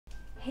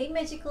Hey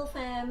magical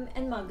fam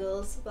and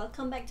muggles,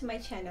 welcome back to my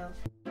channel.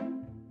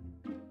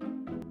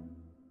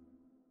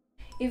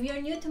 If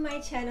you're new to my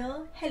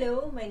channel,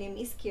 hello, my name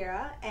is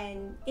Kira,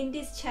 and in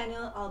this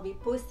channel I'll be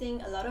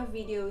posting a lot of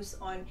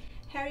videos on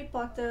Harry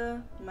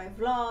Potter, my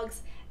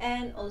vlogs,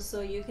 and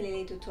also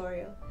ukulele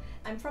tutorial.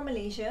 I'm from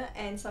Malaysia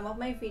and some of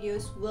my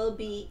videos will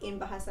be in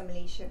Bahasa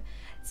Malaysia.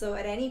 So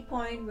at any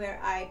point where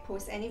I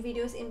post any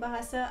videos in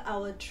Bahasa, I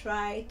will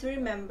try to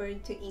remember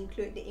to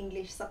include the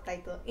English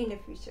subtitle in the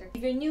future.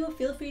 If you're new,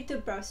 feel free to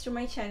browse through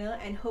my channel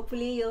and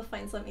hopefully you'll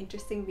find some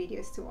interesting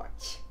videos to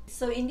watch.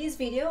 So in this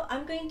video,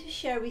 I'm going to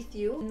share with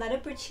you another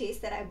purchase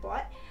that I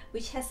bought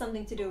which has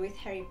something to do with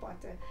Harry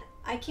Potter.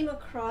 I came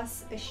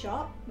across a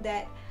shop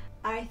that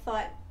I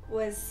thought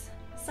was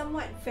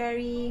somewhat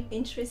very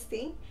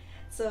interesting.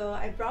 So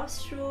I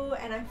browsed through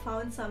and I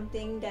found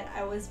something that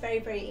I was very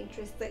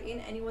interested in,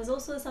 and it was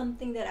also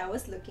something that I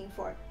was looking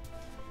for.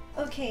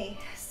 Okay,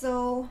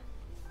 so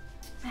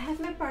I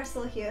have my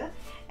parcel here,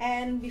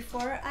 and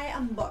before I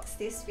unbox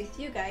this with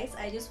you guys,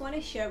 I just want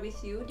to share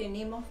with you the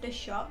name of the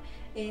shop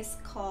is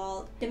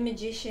called The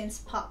Magician's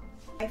Pub.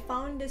 I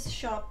found this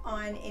shop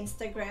on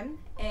Instagram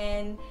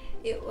and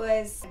it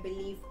was, I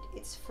believe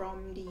it's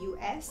from the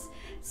US.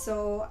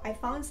 So I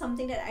found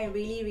something that I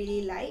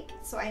really like,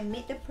 so I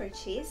made the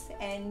purchase,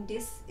 and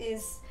this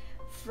is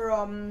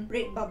from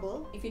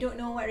Redbubble. If you don't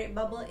know what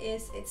Redbubble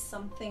is, it's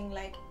something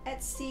like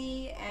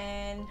Etsy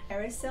and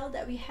Carousel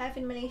that we have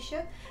in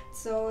Malaysia.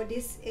 So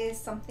this is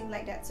something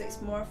like that, so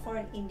it's more for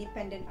an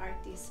independent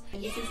artist.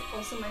 And this is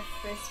also my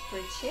first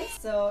purchase,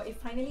 so it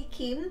finally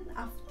came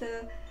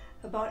after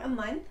about a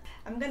month.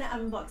 I'm gonna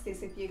unbox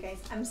this with you guys.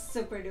 I'm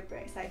super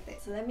duper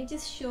excited. So let me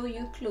just show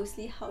you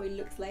closely how it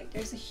looks like.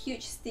 There's a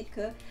huge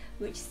sticker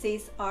which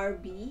says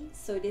RB,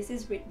 so this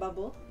is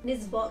Redbubble.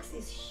 This box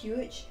is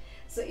huge,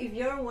 so if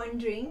you're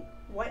wondering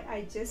what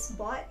I just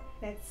bought,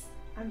 let's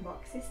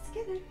unbox this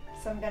together.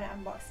 So I'm gonna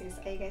unbox this.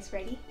 Are you guys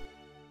ready?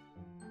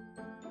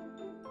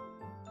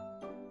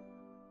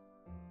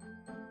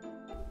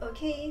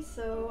 Okay,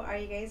 so are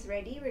you guys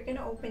ready? We're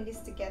gonna open this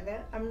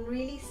together. I'm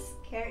really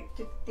scared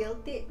to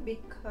tilt it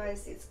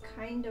because it's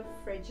kind of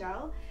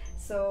fragile.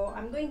 So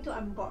I'm going to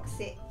unbox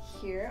it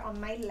here on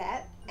my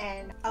lap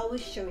and I will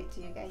show it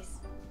to you guys.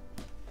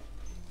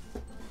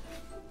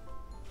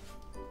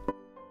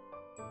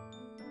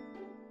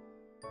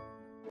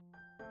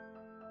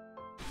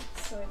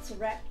 So it's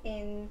wrapped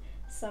in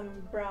some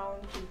brown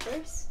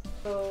papers.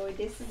 So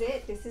this is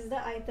it. This is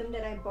the item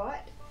that I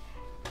bought.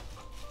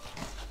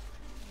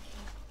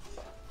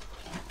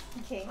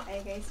 Okay, are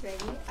you guys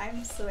ready?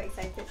 I'm so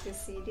excited to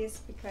see this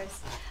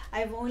because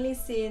I've only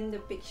seen the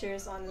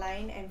pictures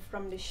online and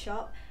from the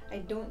shop. I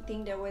don't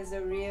think there was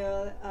a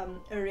real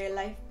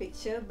life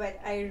picture, but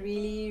I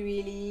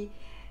really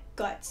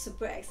got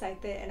super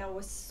excited and I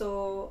was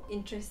so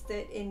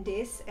interested in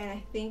this, and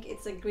I think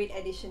it's a great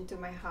addition to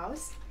my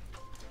house.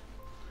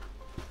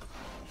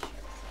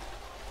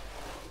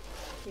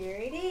 Here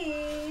it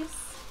is.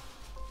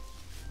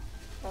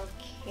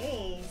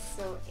 Okay,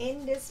 so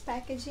in this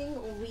packaging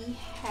we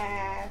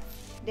have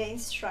the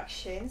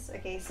instructions.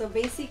 Okay, so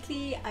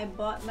basically I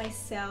bought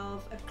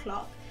myself a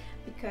clock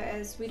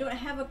because we don't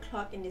have a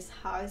clock in this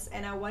house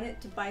and I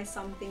wanted to buy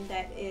something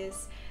that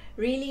is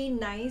really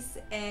nice,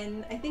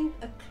 and I think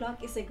a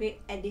clock is a great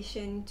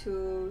addition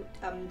to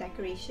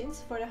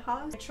decorations for the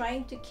house. I'm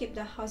trying to keep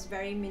the house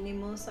very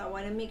minimal, so I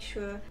want to make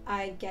sure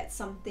I get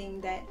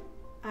something that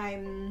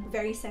I'm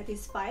very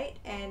satisfied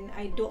and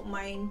I don't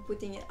mind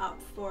putting it up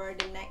for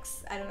the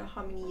next I don't know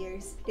how many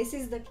years. This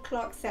is the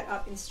clock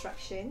setup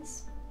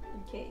instructions.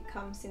 Okay, it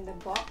comes in the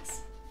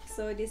box.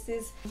 So this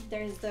is,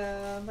 there's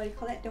the, what do you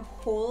call it, the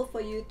hole for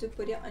you to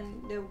put it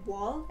on the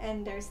wall,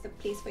 and there's the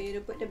place for you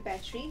to put the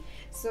battery.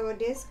 So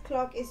this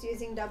clock is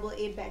using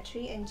AA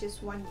battery and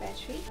just one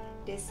battery.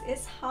 This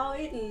is how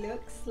it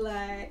looks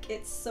like.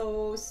 It's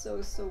so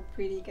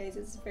pretty, guys.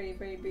 It's very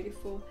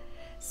beautiful.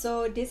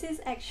 So this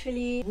is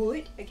actually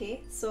wood.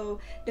 Okay, so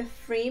the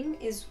frame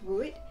is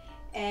wood,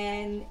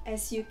 and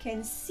as you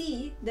can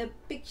see, the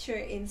picture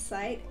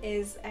inside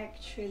is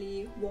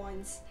actually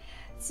wands.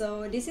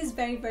 So this is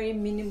very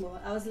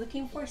minimal. I was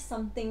looking for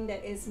something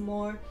that is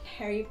more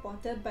Harry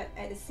Potter, but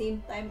at the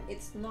same time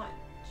it's not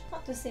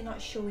to say not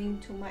showing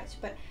too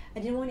much, but I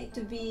didn't want it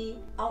to be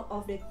out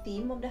of the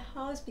theme of the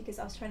house because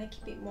I was trying to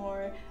keep it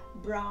more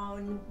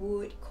brown,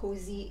 wood,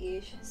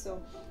 cozy-ish.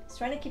 So I was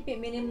trying to keep it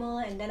minimal,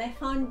 and then I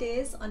found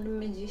this on the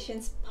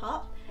Magician's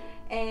Pub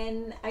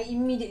and I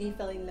immediately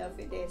fell in love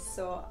with this,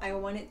 so I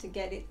wanted to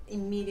get it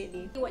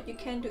immediately. What you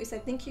can do is I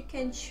think you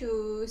can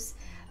choose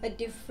a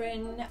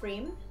different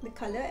frame, the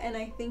color, and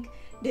I think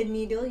the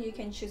needle you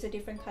can choose a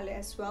different color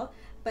as well,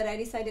 but I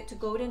decided to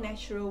go with the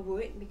natural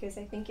wood because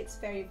I think it's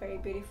very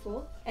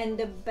beautiful. And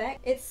the back,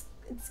 it's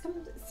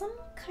some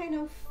kind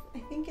of, I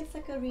think it's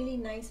like a really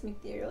nice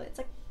material. It's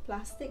like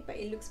plastic, but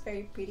it looks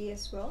very pretty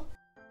as well.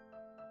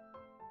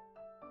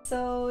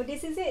 So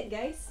this is it,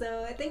 guys.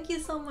 So thank you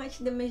so much,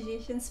 The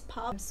Magician's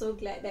Pub. I'm so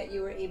glad that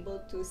you were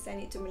able to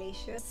send it to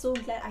Malaysia. So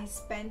glad I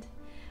spent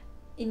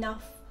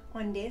enough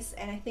on this,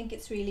 and I think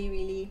it's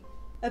really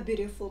a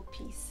beautiful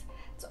piece.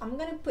 So I'm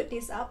gonna put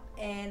this up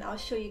and I'll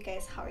show you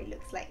guys how it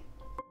looks like.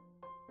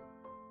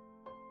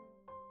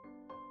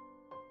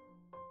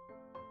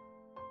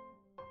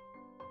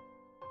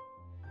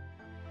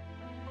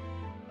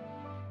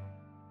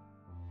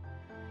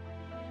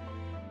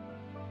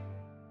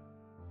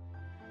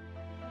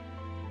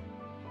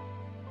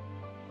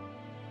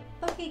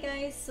 Okay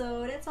guys,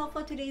 so that's all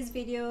for today's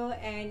video,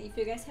 and if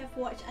you guys have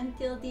watched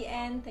until the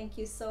end, thank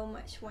you so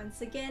much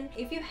once again.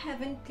 If you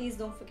haven't, please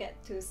don't forget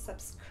to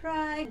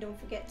subscribe, don't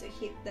forget to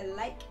hit the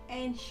like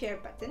and share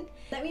button.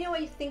 Let me know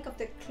what you think of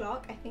the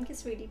clock. I think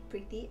it's really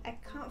pretty. I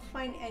can't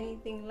find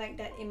anything like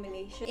that in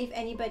Malaysia. If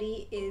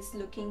anybody is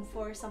looking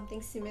for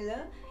something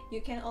similar, you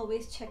can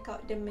always check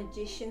out the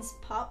Magician's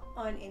Pop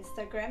on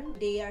Instagram.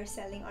 They are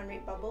selling on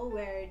Redbubble,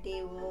 where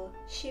they will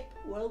ship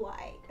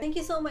worldwide. Thank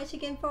you so much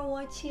again for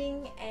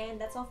watching,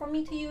 and that's all from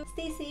me to you.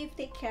 Stay safe,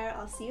 take care.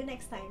 I'll see you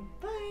next time.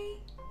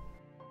 Bye!